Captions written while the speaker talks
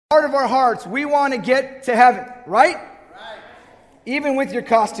Part of our hearts, we want to get to heaven, right? Even with your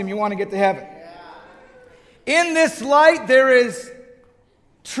costume, you want to get to heaven. In this light, there is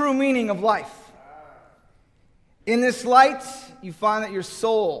true meaning of life. In this light, you find that your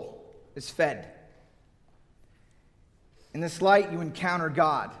soul is fed. In this light, you encounter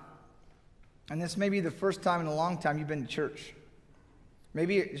God. And this may be the first time in a long time you've been to church.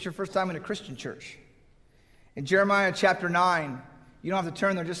 Maybe it's your first time in a Christian church. In Jeremiah chapter 9, you don't have to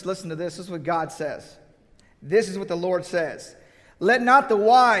turn there, just listen to this. This is what God says. This is what the Lord says. Let not the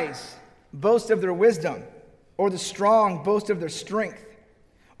wise boast of their wisdom, or the strong boast of their strength,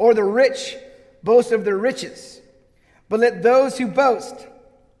 or the rich boast of their riches. But let those who boast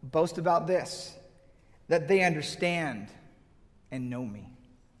about this, that they understand and know me,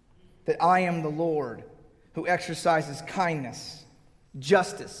 that I am the Lord who exercises kindness,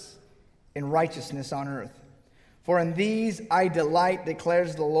 justice, and righteousness on earth. For in these I delight,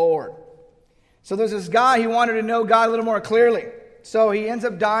 declares the Lord. So there's this guy, he wanted to know God a little more clearly. So he ends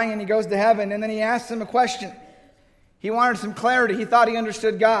up dying and he goes to heaven, and then he asks him a question. He wanted some clarity. He thought he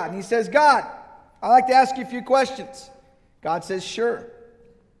understood God. And he says, God, I'd like to ask you a few questions. God says, sure.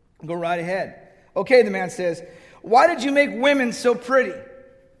 Go right ahead. Okay, the man says, why did you make women so pretty?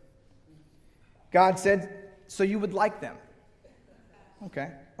 God said, so you would like them.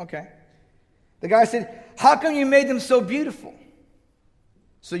 Okay. The guy said, how come you made them so beautiful?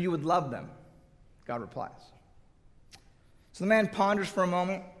 So you would love them. God replies. So the man ponders for a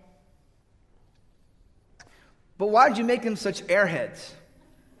moment. But why did you make them such airheads?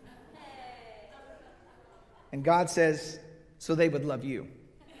 And God says, so they would love you.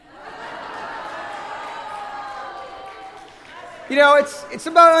 You know, it's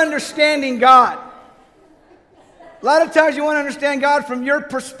about understanding God. A lot of times you want to understand God from your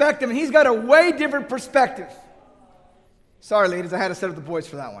perspective, and He's got a way different perspective. Sorry, ladies, I had to set up the boys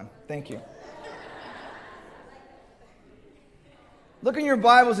for that one. Thank you. Look in your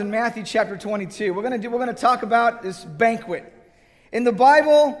Bibles in Matthew chapter 22. We're going to talk about this banquet. In the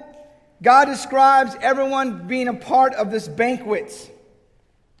Bible, God describes everyone being a part of this banquet.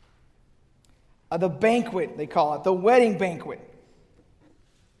 The banquet, they call it, the wedding banquet.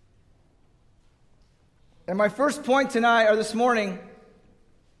 And my first point tonight, or this morning,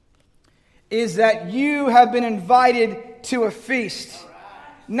 is that you have been invited to a feast.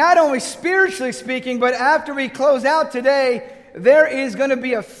 Not only spiritually speaking, but after we close out today, there is going to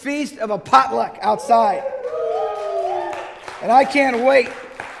be a feast of a potluck outside. And I can't wait.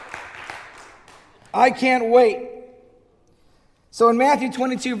 I can't wait. So in Matthew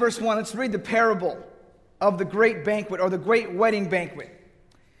 22, verse 1, let's read the parable of the great banquet, or the great wedding banquet.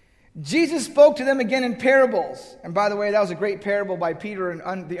 Jesus spoke to them again in parables. And by the way, that was a great parable by Peter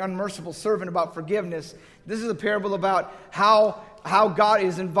and the unmerciful servant about forgiveness. This is a parable about how God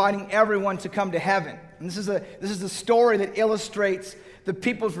is inviting everyone to come to heaven. And this is a story that illustrates the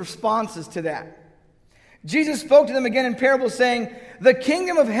people's responses to that. Jesus spoke to them again in parables, saying, the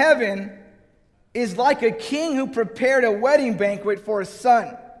kingdom of heaven is like a king who prepared a wedding banquet for his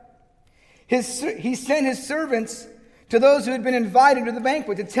son. He sent his servants to those who had been invited to the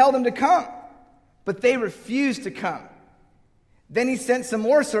banquet to tell them to come, but they refused to come. Then he sent some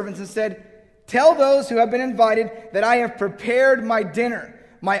more servants and said, tell those who have been invited that I have prepared my dinner.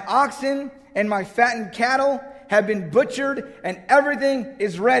 My oxen and my fattened cattle have been butchered, and everything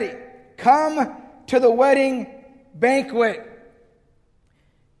is ready. Come to the wedding banquet.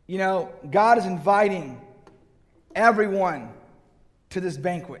 You know, God is inviting everyone to this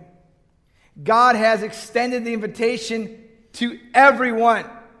banquet. God has extended the invitation to everyone.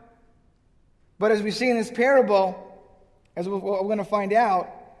 But as we see in this parable, as we're going to find out,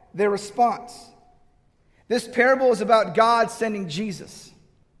 their response. This parable is about God sending Jesus.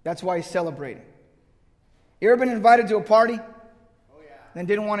 That's why he's celebrating. You ever been invited to a party? Oh, yeah. And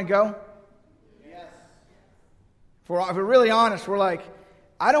didn't want to go? Yes. If we're really honest, we're like,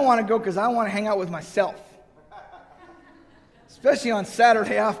 I don't want to go because I want to hang out with myself. Especially on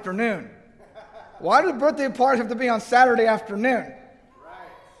Saturday afternoon. Why do the birthday parties have to be on Saturday afternoon? Right.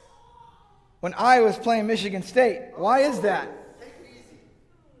 When Iowa's playing Michigan State. Why is that? Take it easy.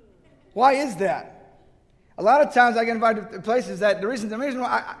 Why is that? A lot of times I get invited to places that the reason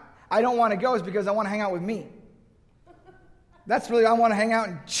why I don't want to go is because I want to hang out with me. That's really, I want to hang out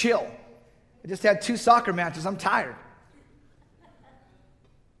and chill. I just had 2 soccer matches. I'm tired.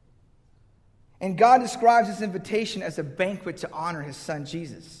 And God describes this invitation as a banquet to honor his son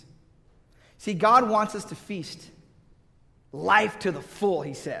Jesus. See, God wants us to feast. Life to the full,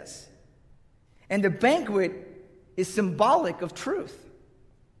 he says. And the banquet is symbolic of truth.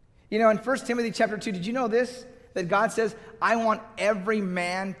 You know, in 1 Timothy chapter 2, did you know this? that God says, I want every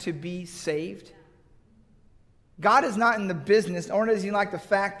man to be saved? God is not in the business, nor does he like the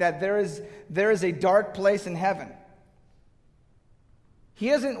fact that there is a dark place in heaven. He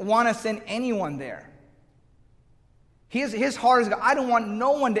doesn't want to send anyone there. His heart is, I don't want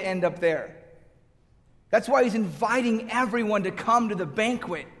no one to end up there. That's why he's inviting everyone to come to the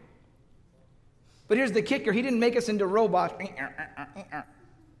banquet. But here's the kicker. He didn't make us into robots.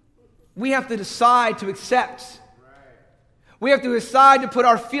 We have to decide to accept. We have to decide to put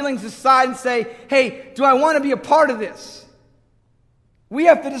our feelings aside and say, hey, do I want to be a part of this? We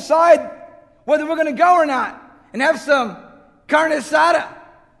have to decide whether we're going to go or not and have some carne asada.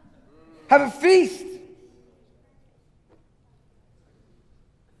 Have a feast.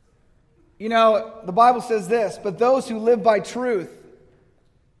 You know, the Bible says this, but those who live by truth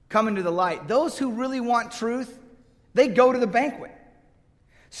come into the light. Those who really want truth, they go to the banquet,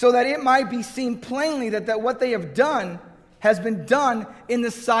 so that it might be seen plainly that what they have done has been done in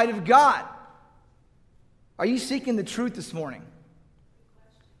the sight of God. Are you seeking the truth this morning?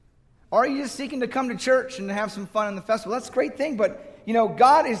 Or are you just seeking to come to church and to have some fun in the festival? That's a great thing, but you know,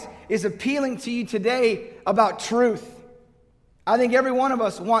 God is appealing to you today about truth. I think every one of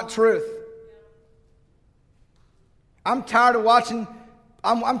us want truth. I'm tired of watching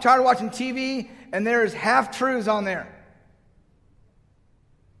TV and there's half-truths on there.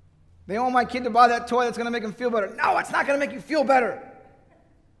 They want my kid to buy that toy that's going to make him feel better. No, it's not going to make you feel better.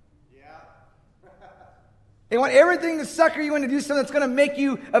 Yeah. They want everything to sucker you into do something that's going to make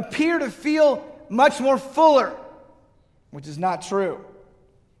you appear to feel much more fuller, which is not true.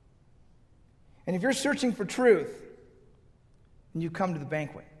 And if you're searching for truth, then you come to the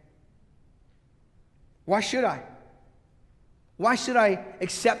banquet. Why should I? Why should I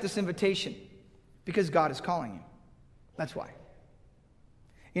accept this invitation? Because God is calling you. That's why.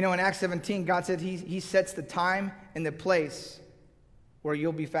 You know, in Acts 17, God said he sets the time and the place where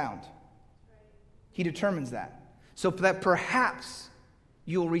you'll be found. He determines that. So that perhaps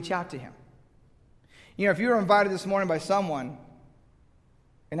you'll reach out to him. You know, if you were invited this morning by someone,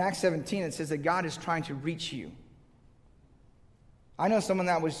 in Acts 17, it says that God is trying to reach you. I know someone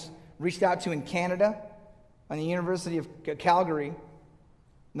that was reached out to in Canada, on the University of Calgary,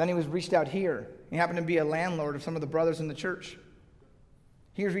 and then he was reached out here. He happened to be a landlord of some of the brothers in the church.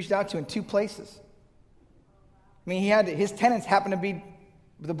 He was reached out to in 2 places. I mean, his tenants happened to be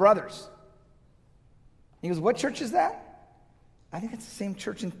the brothers. He goes, what church is that? I think it's the same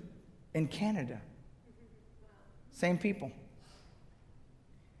church in Canada. Same people.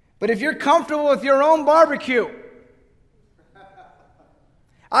 But if you're comfortable with your own barbecue,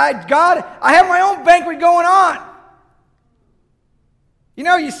 I have my own banquet going on. You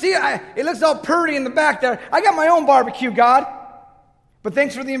know, you see, it looks all pretty in the back there. I got my own barbecue, God. But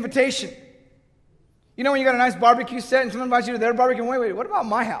thanks for the invitation. You know when you got a nice barbecue set and someone invites you to their barbecue, wait, what about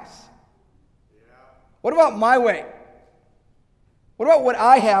my house? Yeah. What about my way? What about what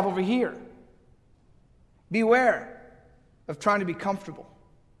I have over here? Beware of trying to be comfortable.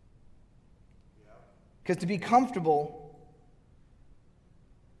 Because to be comfortable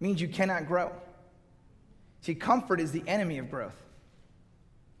means you cannot grow. See, comfort is the enemy of growth.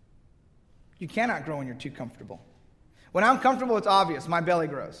 You cannot grow when you're too comfortable. When I'm comfortable, it's obvious. My belly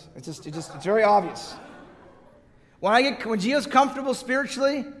grows. It's very obvious. When Gio's comfortable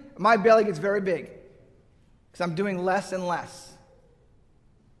spiritually, my belly gets very big. Because I'm doing less and less.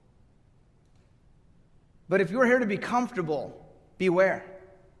 But if you're here to be comfortable, beware.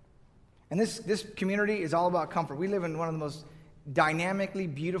 And this community is all about comfort. We live in one of the most dynamically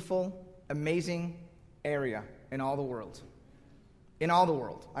beautiful, amazing area in all the world. In all the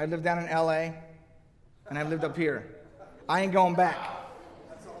world. I lived down in LA, and I lived up here. I ain't going back.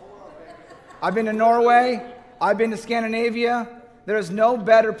 I've been to Norway. I've been to Scandinavia. There is no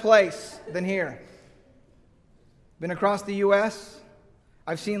better place than here. Been across the U.S.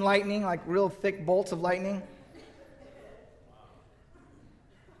 I've seen lightning, like real thick bolts of lightning.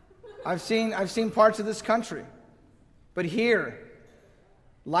 I've seen parts of this country. But here,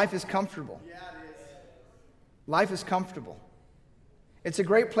 life is comfortable. Yeah, it is. Life is comfortable. It's a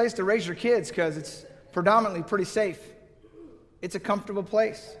great place to raise your kids because it's predominantly pretty safe. It's a comfortable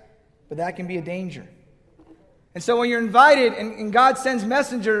place, but that can be a danger. And so when you're invited and God sends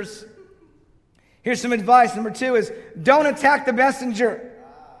messengers, here's some advice. Number 2 is don't attack the messenger.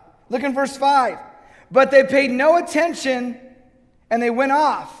 Look in verse 5. But they paid no attention and they went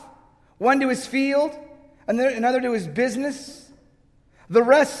off, one to his field, another to his business. The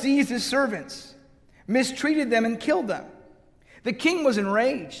rest seized his servants, mistreated them, and killed them. The king was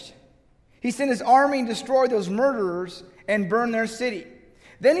enraged. He sent his army and destroyed those murderers and burned their city.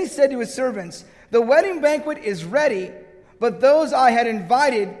 Then he said to his servants, The wedding banquet is ready, but those I had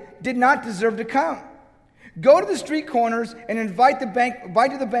invited did not deserve to come. Go to the street corners and invite to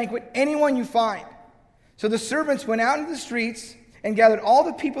the banquet anyone you find." So the servants went out into the streets and gathered all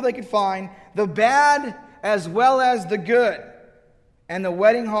the people they could find, the bad as well as the good. And the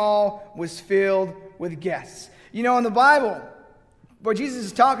wedding hall was filled with guests. You know, in the Bible, what Jesus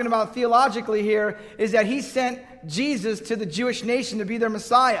is talking about theologically here is that he sent Jesus to the Jewish nation to be their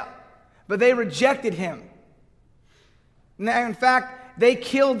Messiah. But they rejected him. In fact, they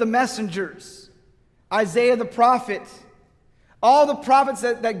killed the messengers. Isaiah the prophet. All the prophets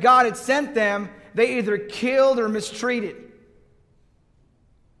that God had sent them, they either killed or mistreated.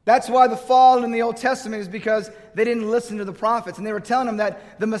 That's why the fall in the Old Testament is because they didn't listen to the prophets. And they were telling them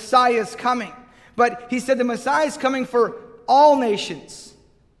that the Messiah is coming. But he said the Messiah is coming for all nations,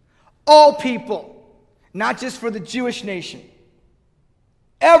 all people, not just for the Jewish nation.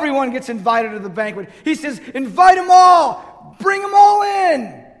 Everyone gets invited to the banquet. He says, invite them all, bring them all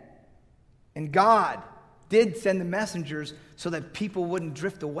in. And God did send the messengers so that people wouldn't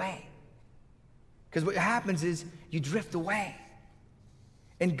drift away. Because what happens is you drift away.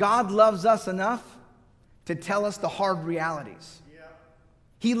 And God loves us enough to tell us the hard realities. Yeah.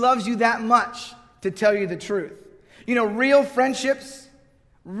 He loves you that much to tell you the truth. You know, real friendships,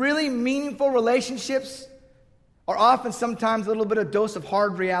 really meaningful relationships are often sometimes a little bit of dose of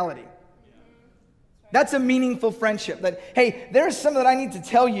hard reality. That's a meaningful friendship. That, hey, there's something that I need to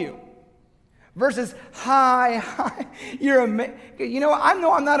tell you. Versus, hi, you're amazing. You know, I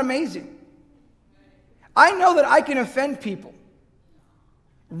know I'm not amazing. I know that I can offend people.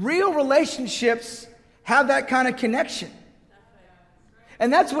 Real relationships have that kind of connection.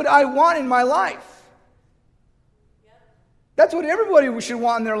 And that's what I want in my life. That's what everybody should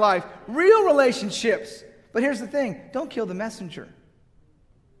want in their life. Real relationships. But here's the thing. Don't kill the messenger.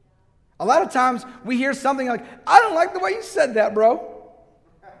 A lot of times we hear something like, I don't like the way you said that, bro.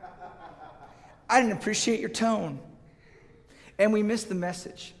 I didn't appreciate your tone. And we miss the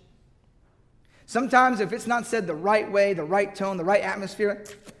message. Sometimes if it's not said the right way, the right tone, the right atmosphere,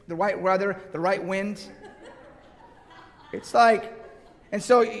 the right weather, the right wind, it's like, and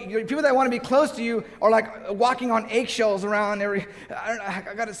so people that want to be close to you are like walking on eggshells around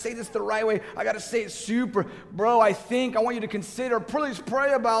I got to say this the right way. I got to say it super. Bro, I want you to consider, please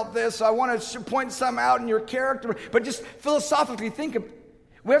pray about this. I want to point some out in your character. But just philosophically think of,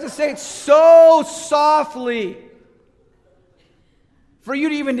 we have to say it so softly for you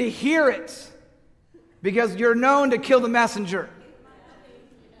to even to hear it. Because you're known to kill the messenger.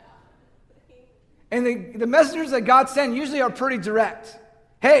 And the messengers that God sends usually are pretty direct.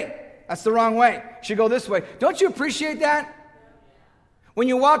 Hey, that's the wrong way. You should go this way. Don't you appreciate that? When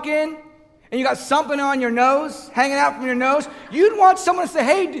you walk in and you got something on your nose, hanging out from your nose, you'd want someone to say,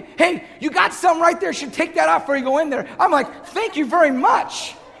 hey, you got something right there. You should take that off before you go in there. I'm like, thank you very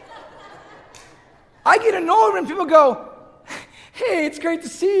much. I get annoyed when people go, hey, it's great to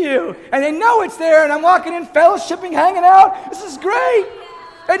see you. And they know it's there, and I'm walking in, fellowshipping, hanging out. This is great.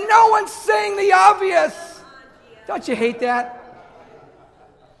 And no one's saying the obvious. Don't you hate that?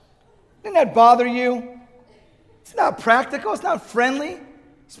 Didn't that bother you? It's not practical. It's not friendly.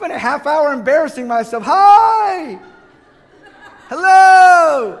 Spend a half hour embarrassing myself. Hi.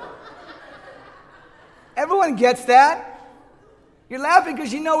 Hello. Everyone gets that. You're laughing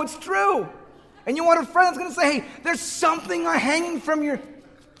because you know it's true. And you want a friend that's going to say, hey, there's something hanging from your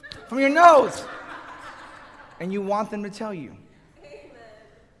nose. And you want them to tell you.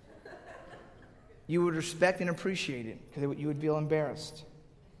 You would respect and appreciate it because you would feel embarrassed.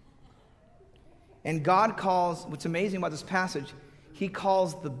 And God calls, what's amazing about this passage, he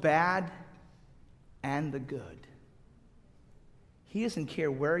calls the bad and the good. He doesn't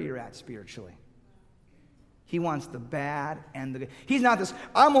care where you're at spiritually. He wants the bad and the good. He's not this,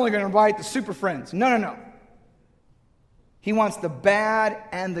 I'm only going to invite the super friends. No. He wants the bad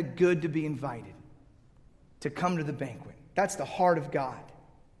and the good to be invited, to come to the banquet. That's the heart of God.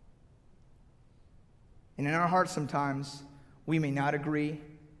 And in our hearts sometimes, we may not agree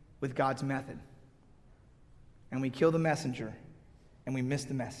with God's method. And we kill the messenger, and we miss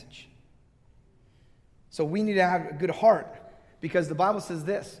the message. So we need to have a good heart, because the Bible says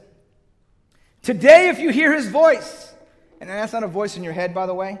this. Today, if you hear his voice, and that's not a voice in your head, by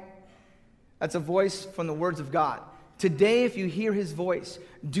the way. That's a voice from the words of God. Today, if you hear his voice,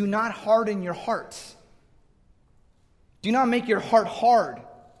 do not harden your hearts. Do not make your heart hard,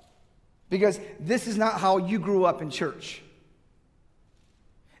 because this is not how you grew up in church.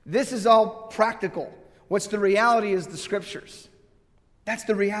 This is all practical. What's the reality is the scriptures. That's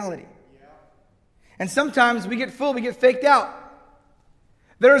the reality. And sometimes we get fooled, we get faked out.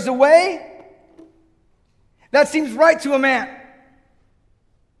 There's a way, That seems right to a man.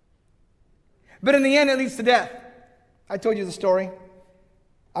 But in the end, it leads to death. I told you the story.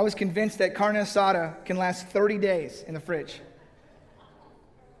 I was convinced that carne asada can last 30 days in the fridge.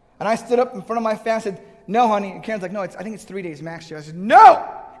 And I stood up in front of my family and said, no, honey. And Karen's like, no, I think it's 3 days max, Joe. I said, no,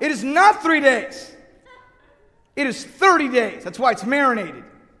 it is not 3 days. It is 30 days. That's why it's marinated.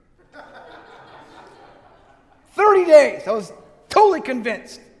 30 days. I was totally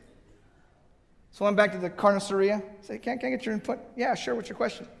convinced. So I went back to the carniceria. I said, can I get your input? Yeah, sure. What's your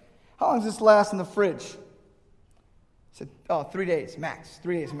question? How long does this last in the fridge? I said, 3 days max.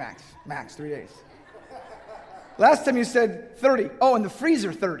 3 days max. Max, 3 days. Last time you said 30. Oh, in the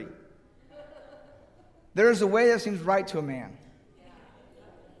freezer, 30. There is a way that seems right to a man.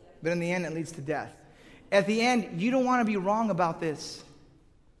 But in the end, it leads to death. At the end, you don't want to be wrong about this.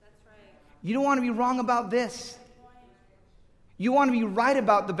 You don't want to be wrong about this. You want to be right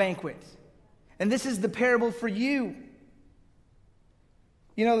about the banquet. And this is the parable for you.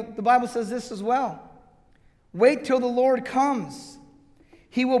 You know, the Bible says this as well. Wait till the Lord comes.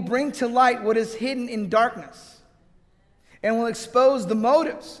 He will bring to light what is hidden in darkness and will expose the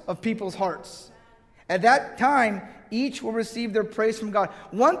motives of people's hearts. At that time, each will receive their praise from God.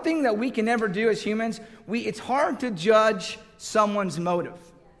 One thing that we can never do as humans, it's hard to judge someone's motive.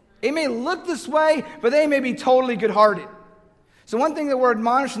 It may look this way, but they may be totally good-hearted. So one thing that we're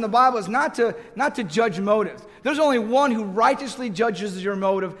admonished in the Bible is not to judge motives. There's only one who righteously judges your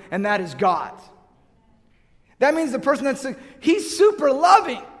motive, and that is God. That means the person he's super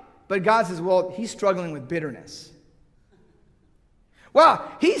loving, but God says, well, he's struggling with bitterness.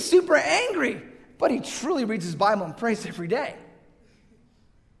 Wow, he's super angry, but he truly reads his Bible and prays every day.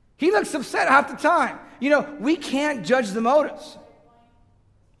 He looks upset half the time. You know, we can't judge the motives,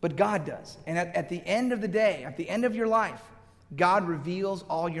 but God does. And at the end of the day, at the end of your life, God reveals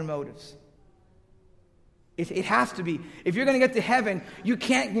all your motives. It has to be. If you're going to get to heaven, you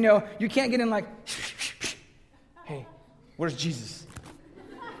can't get in like, hey, where's Jesus?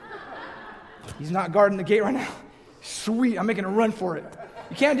 He's not guarding the gate right now. Sweet, I'm making a run for it.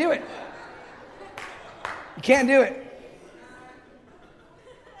 You can't do it. You can't do it.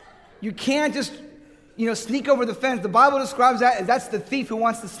 You can't just, sneak over the fence. The Bible describes that as that's the thief who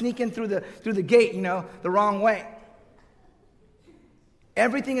wants to sneak in through the gate, the wrong way.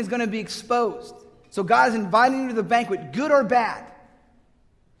 Everything is going to be exposed. So God is inviting you to the banquet, good or bad.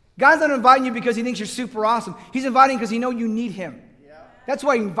 God's not inviting you because he thinks you're super awesome. He's inviting you because he knows you need him. Yeah. That's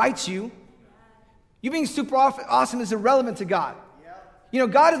why he invites you. You being super awesome is irrelevant to God. Yeah.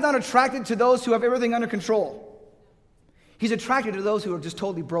 God is not attracted to those who have everything under control. He's attracted to those who are just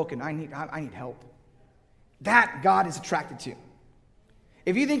totally broken. I need help. That God is attracted to.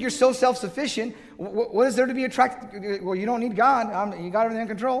 If you think you're so self-sufficient, what is there to be attracted to? Well, you don't need God. You got everything in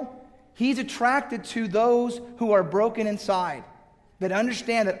control. He's attracted to those who are broken inside, that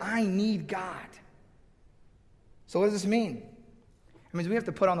understand that I need God. So what does this mean? It means we have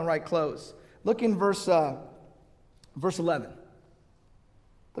to put on the right clothes. Look in verse 11.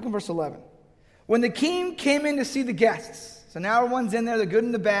 Look in verse 11. When the king came in to see the guests, so now everyone's in there, the good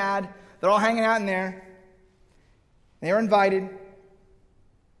and the bad, they're all hanging out in there. They are invited.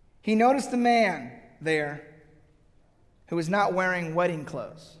 He noticed a man there who was not wearing wedding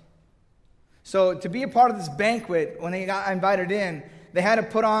clothes. So to be a part of this banquet, when they got invited in, they had to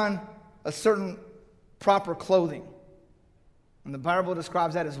put on a certain proper clothing. And the Bible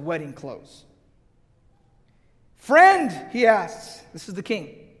describes that as wedding clothes. Friend, he asks, this is the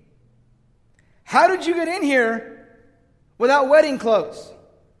king, how did you get in here without wedding clothes?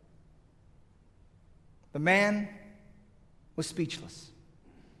 The man was speechless.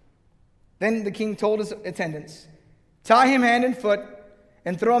 Then the king told his attendants, tie him hand and foot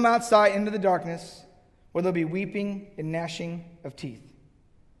and throw him outside into the darkness where there'll be weeping and gnashing of teeth.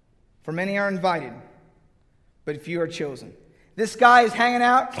 For many are invited, but few are chosen. This guy is hanging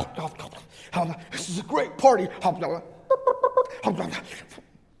out. This is a great party.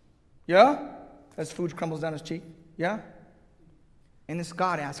 Yeah? As food crumbles down his cheek. Yeah? And this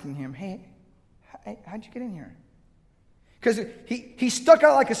God asking him, hey, how'd you get in here? Because he stuck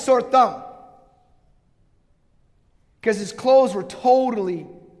out like a sore thumb. Because his clothes were totally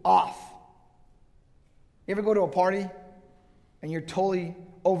off. You ever go to a party and you're totally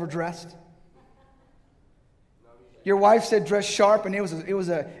overdressed? Your wife said dress sharp, and it was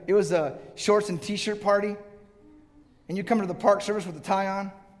a shorts and t-shirt party, and you come to the park service with a tie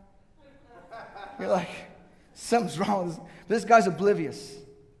on. You're like, something's wrong with this. This guy's oblivious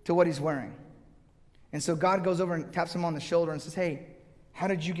to what he's wearing. And so God goes over and taps him on the shoulder and says, hey, how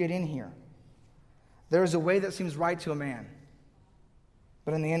did you get in here? There is a way that seems right to a man,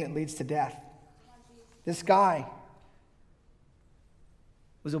 but in the end it leads to death. This guy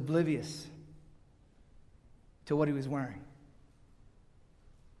was oblivious to what he was wearing.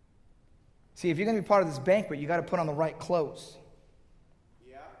 See, if you're going to be part of this banquet, you got to put on the right clothes.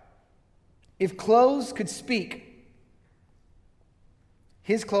 Yeah. If clothes could speak,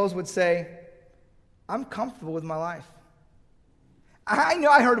 his clothes would say, I'm comfortable with my life. I know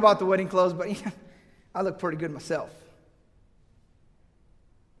I heard about the wedding clothes, but I look pretty good myself.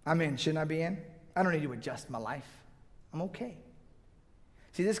 I'm in. Shouldn't I be in? I don't need to adjust my life. I'm okay.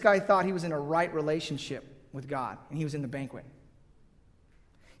 See, this guy thought he was in a right relationship with God, and he was in the banquet.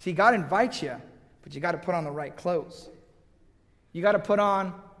 See, God invites you, but you got to put on the right clothes. You got to put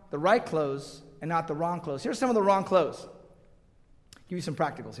on the right clothes and not the wrong clothes. Here's some of the wrong clothes. Give you some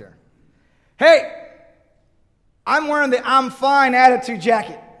practicals here. Hey, I'm wearing the I'm fine attitude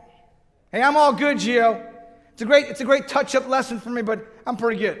jacket. Hey, I'm all good, Gio. It's a great touch-up lesson for me, but I'm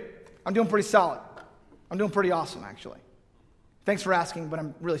pretty good. I'm doing pretty solid. I'm doing pretty awesome, actually. Thanks for asking, but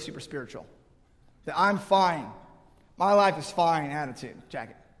I'm really super spiritual. The I'm fine. My life is fine attitude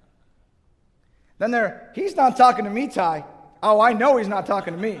jacket. Then he's not talking to me, Ty. Oh, I know he's not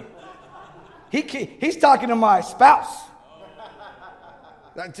talking to me. He's talking to my spouse.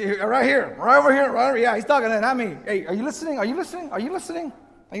 Right here, right over here. Yeah, he's talking to not me. Hey, are you listening? Are you listening? Are you listening?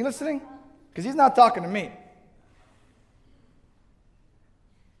 Are you listening? Because he's not talking to me.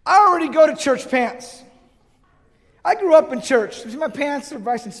 I already go to church pants. I grew up in church. My pants are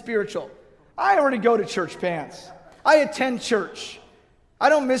nice and spiritual. I already go to church pants. I attend church. I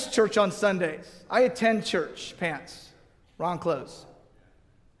don't miss church on Sundays. I attend church pants. Wrong clothes.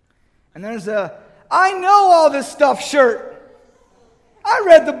 And there's I know all this stuff shirt. I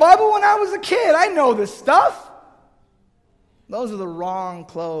read the Bible when I was a kid. I know this stuff. Those are the wrong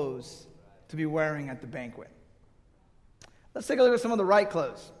clothes to be wearing at the banquet. Let's take a look at some of the right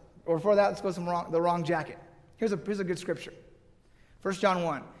clothes. Or before that, let's go to the wrong jacket. Here's a good scripture. 1 John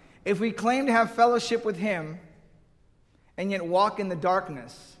 1. If we claim to have fellowship with him and yet walk in the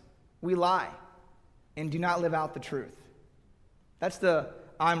darkness, we lie and do not live out the truth. That's the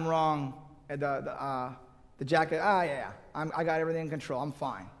I'm wrong, the jacket. Yeah. I got everything in control. I'm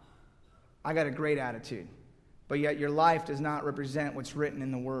fine. I got a great attitude. But yet your life does not represent what's written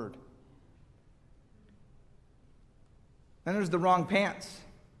in the Word. Then there's the wrong pants.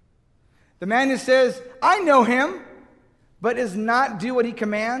 The man who says, I know him, but does not do what he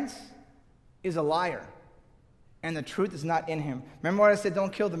commands, is a liar. And the truth is not in him. Remember what I said,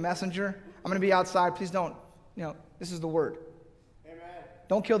 don't kill the messenger? I'm going to be outside. Please don't. This is the word. Amen.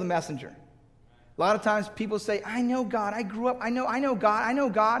 Don't kill the messenger. A lot of times people say, I know God. I grew up. I know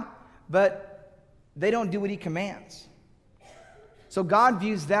God. But they don't do what he commands. So God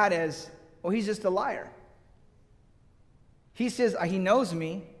views that as, well, he's just a liar. He says he knows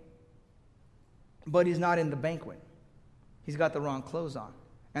me, but he's not in the banquet. He's got the wrong clothes on.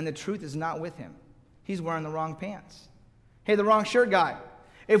 And the truth is not with him. He's wearing the wrong pants. Hey, the wrong shirt guy.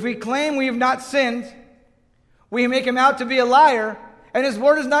 If we claim we have not sinned, we make him out to be a liar, and his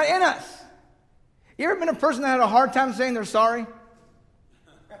word is not in us. You ever been a person that had a hard time saying they're sorry?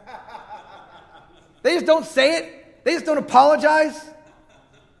 They just don't say it. They just don't apologize.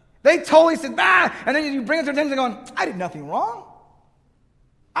 They totally said, and then you bring it to their attention going, I did nothing wrong.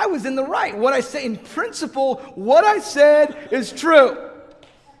 I was in the right. What I say, in principle, what I said is true.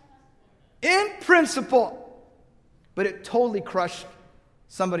 In principle. But it totally crushed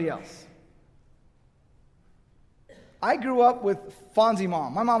somebody else. I grew up with Fonzie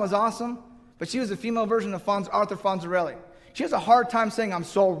mom. My mom was awesome, but she was a female version of Arthur Fonzarelli. She has a hard time saying, I'm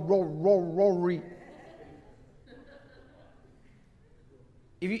so rory.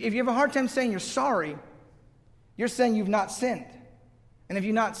 If you have a hard time saying you're sorry, you're saying you've not sinned. And if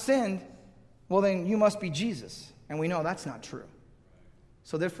you've not sinned, well, then you must be Jesus. And we know that's not true.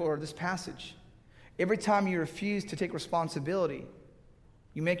 So therefore, this passage, every time you refuse to take responsibility,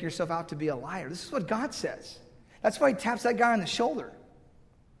 you make yourself out to be a liar. This is what God says. That's why he taps that guy on the shoulder.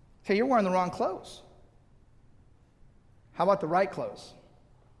 Hey, you're wearing the wrong clothes. How about the right clothes?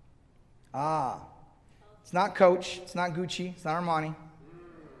 It's not Coach. It's not Gucci. It's not Armani.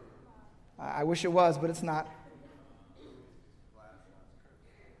 I wish it was, but it's not.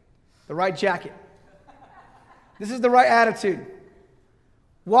 The right jacket. This is the right attitude.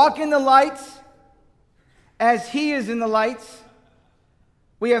 Walk in the lights as he is in the lights.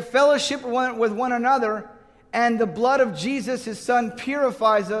 We have fellowship with one another, and the blood of Jesus, his son,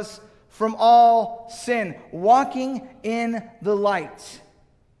 purifies us from all sin. Walking in the light.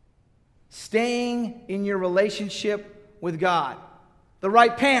 Staying in your relationship with God. The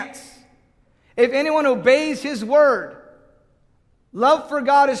right pants. If anyone obeys his word, Love for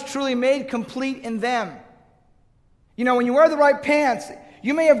God is truly made complete in them. You know, when you wear the right pants,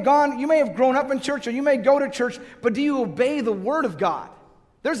 you may have grown up in church, or you may go to church, but do you obey the Word of God?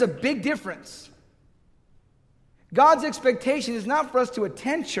 There's a big difference. God's expectation is not for us to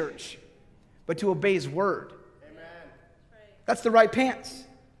attend church, but to obey His Word. Amen. That's the right pants.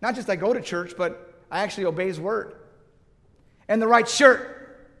 Not just I go to church, but I actually obey His Word. And the right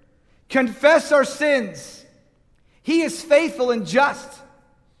shirt. Confess our sins. He is faithful and just,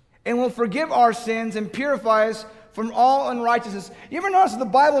 and will forgive our sins and purify us from all unrighteousness. You ever notice that the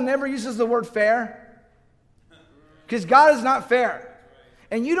Bible never uses the word fair? Because God is not fair.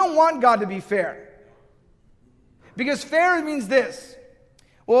 And you don't want God to be fair. Because fair means this.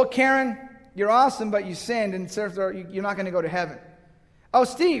 Well, Karen, you're awesome, but you sinned, and therefore you're not going to go to heaven. Oh,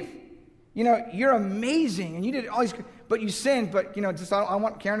 Steve, you know, you're amazing, and you did all these, but you sinned, but, you know, just I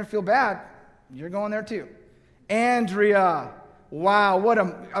want Karen to feel bad. You're going there too. Andrea, wow,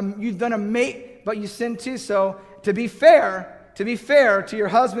 you've done amazing, but you sinned too, so to be fair to your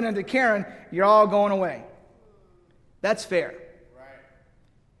husband and to Karen, you're all going away. That's fair. Right.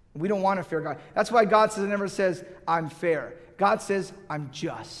 We don't want a fair God. That's why God never says, I'm fair. God says, I'm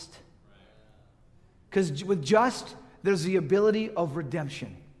just. Because with just, there's the ability of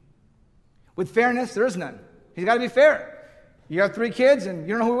redemption. With fairness, there is none. He's got to be fair. You have 3 kids and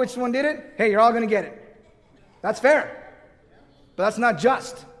you don't know which one did it? Hey, you're all going to get it. That's fair. But that's not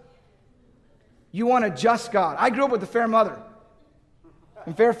just. You want a just God. I grew up with a fair mother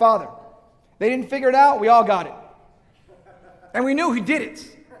and fair father. They didn't figure it out. We all got it. And we knew who did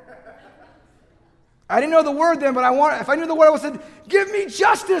it. I didn't know the word then, but if I knew the word, I would have said, give me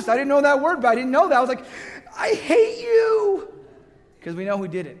justice. I didn't know that word, but I didn't know that. I was like, I hate you. Because we know who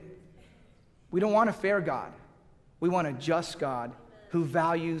did it. We don't want a fair God. We want a just God who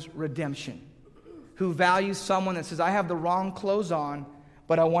values redemption. Who values someone that says, I have the wrong clothes on,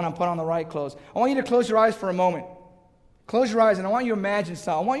 but I want to put on the right clothes. I want you to close your eyes for a moment. Close your eyes, and I want you to imagine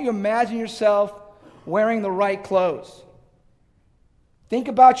something. I want you to imagine yourself wearing the right clothes. Think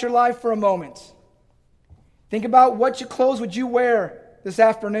about your life for a moment. Think about what clothes would you wear this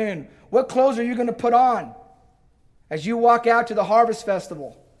afternoon. What clothes are you going to put on as you walk out to the Harvest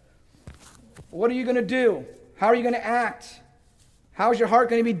Festival? What are you going to do? How are you going to act? How is your heart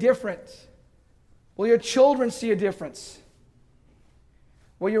going to be different? Will your children see a difference?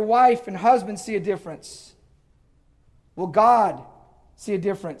 Will your wife and husband see a difference? Will God see a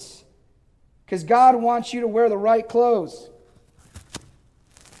difference? Because God wants you to wear the right clothes.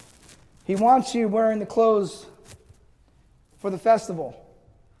 He wants you wearing the clothes for the festival.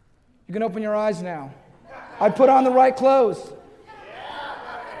 You can open your eyes now. I put on the right clothes.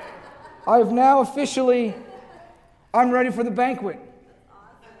 I have now I'm ready for the banquet.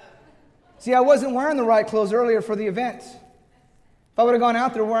 See, I wasn't wearing the right clothes earlier for the event. If I would have gone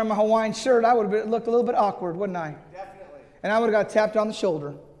out there wearing my Hawaiian shirt, I would have looked a little bit awkward, wouldn't I? Definitely. And I would have got tapped on the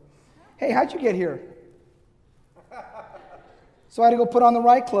shoulder. Hey, how'd you get here? So I had to go put on the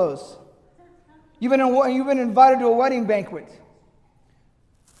right clothes. You've been invited to a wedding banquet.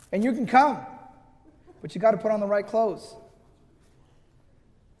 And you can come. But you got to put on the right clothes.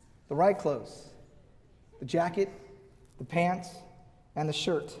 The right clothes. The jacket, the pants, and the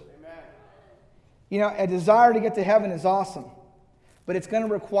shirt. Amen. You know, a desire to get to heaven is awesome. But it's going to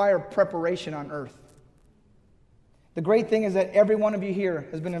require preparation on earth. The great thing is that every one of you here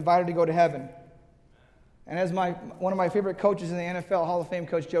has been invited to go to heaven. And as one of my favorite coaches in the NFL, Hall of Fame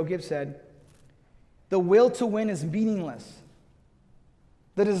coach Joe Gibbs said, the will to win is meaningless.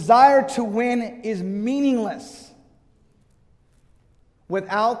 The desire to win is meaningless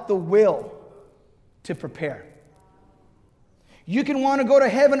without the will to prepare. You can want to go to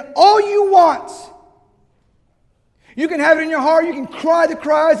heaven all you want. You can have it in your heart. You can cry the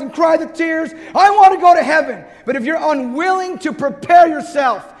cries and cry the tears. I want to go to heaven. But if you're unwilling to prepare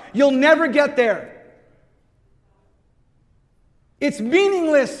yourself, you'll never get there. It's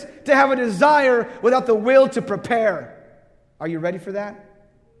meaningless to have a desire without the will to prepare. Are you ready for that?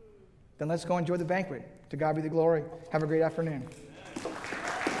 Then let's go enjoy the banquet. To God be the glory. Have a great afternoon.